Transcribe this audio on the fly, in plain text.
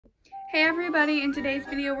Hey everybody, in today's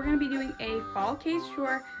video we're going to be doing a fall cage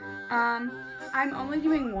tour. I'm only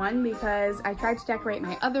doing one because I tried to decorate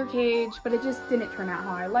my other cage, but it just didn't turn out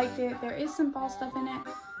how I liked it. There is some fall stuff in it.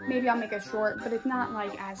 Maybe I'll make a short, but it's not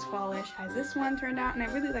like as fallish as this one turned out, and I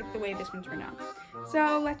really like the way this one turned out.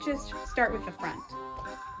 So let's just start with the front.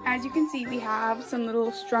 As you can see, we have some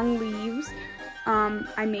little strung leaves.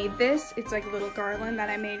 I made this. It's like a little garland that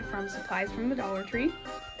I made from supplies from the Dollar Tree.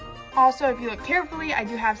 Also, if you look carefully, I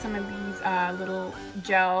do have some of these little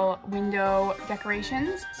gel window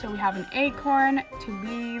decorations. So we have an acorn, 2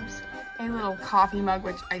 leaves, a little coffee mug,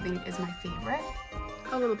 which I think is my favorite,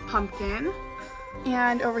 a little pumpkin,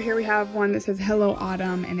 and over here we have one that says Hello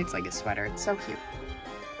Autumn, and it's like a sweater. It's so cute.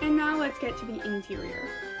 And now let's get to the interior.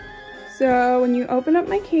 So when you open up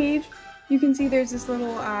my cage, you can see there's this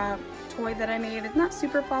little toy that I made. It's not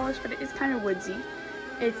super polished, but it is kind of woodsy.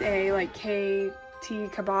 It's a like KT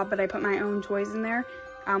kebab, but I put my own toys in there,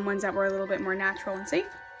 ones that were a little bit more natural and safe.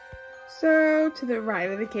 So to the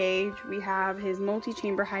right of the cage, we have his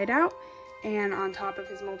multi-chamber hideout, and on top of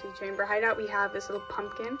his multi-chamber hideout, we have this little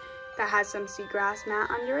pumpkin that has some seagrass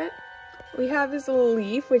mat under it. We have this little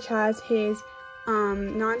leaf, which has his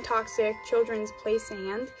non-toxic children's play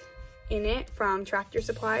sand in it from Tractor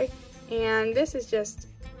Supply, and this is just,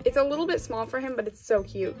 it's a little bit small for him, but it's so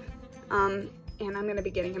cute. And I'm gonna be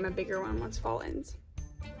getting him a bigger one once fall ends.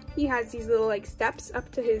 He has these little like steps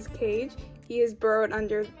up to his cage. He is burrowed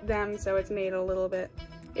under them, so it's made a little bit,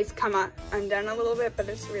 it's come undone a little bit, but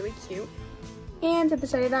it's really cute. And to the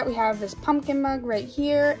side of that, we have this pumpkin mug right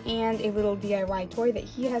here and a little DIY toy that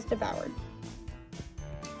he has devoured.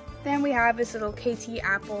 Then we have this little KT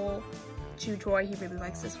apple chew toy. He really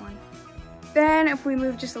likes this one. Then if we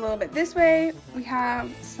move just a little bit this way, we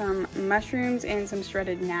have some mushrooms and some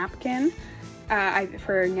shredded napkin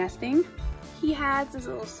for nesting. He has this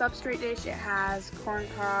little substrate dish. It has corn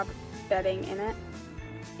cob bedding in it,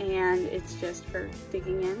 and it's just for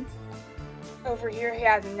digging in. Over here he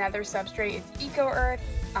has another substrate. It's Eco Earth.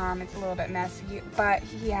 It's a little bit messy, but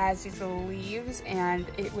he has these little leaves, and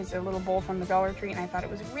it was a little bowl from the Dollar Tree, and I thought it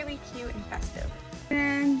was really cute and festive.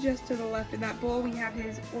 Then just to the left of that bowl, we have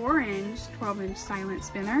his orange 12-inch silent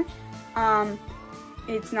spinner.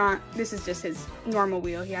 It's not, this is just his normal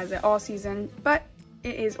wheel. He has it all season, but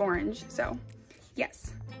it is orange, so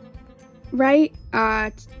yes. Right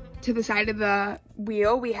to the side of the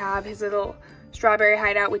wheel, we have his little strawberry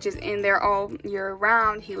hideout, which is in there all year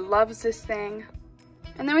round. He loves this thing.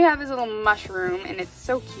 And then we have his little mushroom, and it's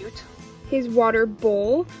so cute. His water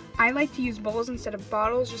bowl. I like to use bowls instead of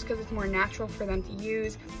bottles just because it's more natural for them to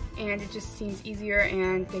use, and it just seems easier,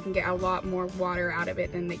 and they can get a lot more water out of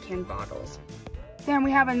it than they can bottles. Then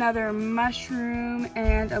we have another mushroom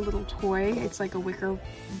and a little toy. It's like a wicker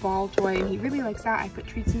ball toy, and he really likes that. I put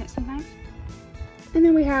treats in it sometimes. And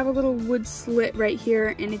then we have a little wood slit right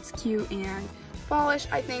here, and it's cute and fallish,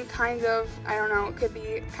 I think, kind of. I don't know, it could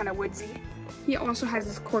be kind of woodsy. He also has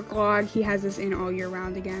this cork log. He has this in all year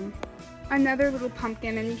round again. Another little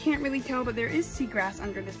pumpkin, and you can't really tell, but there is seagrass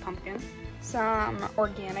under this pumpkin. Some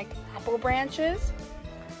organic apple branches.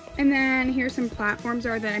 And then here's some platforms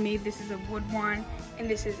that I made. This is a wood one, and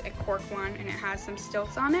this is a cork one, and it has some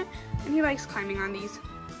stilts on it, and he likes climbing on these.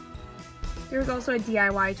 There's also a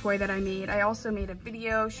DIY toy that I made. I also made a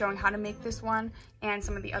video showing how to make this one and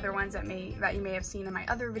some of the other ones that you may have seen in my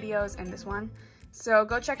other videos and this one. So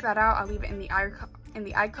go check that out. I'll leave it in the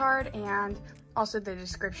iCard and also the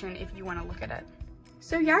description if you want to look at it.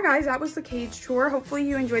 So yeah guys, that was the cage tour. Hopefully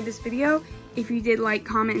you enjoyed this video. If you did, like,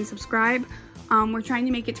 comment, and subscribe. We're trying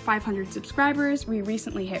to make it to 500 subscribers. We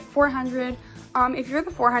recently hit 400. If you're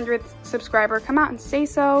the 400th subscriber, come out and say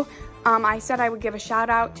so. I said I would give a shout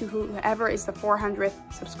out to whoever is the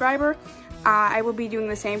 400th subscriber. I will be doing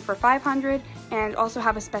the same for 500 and also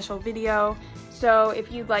have a special video. So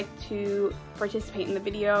if you'd like to participate in the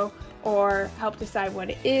video or help decide what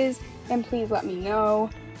it is, then please let me know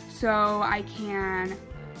so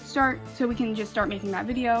we can just start making that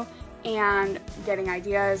video and getting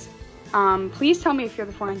ideas. Please tell me if you're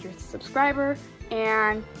the 400th subscriber,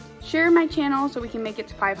 and share my channel so we can make it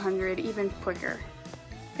to 500 even quicker.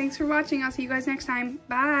 Thanks for watching. I'll see you guys next time.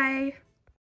 Bye!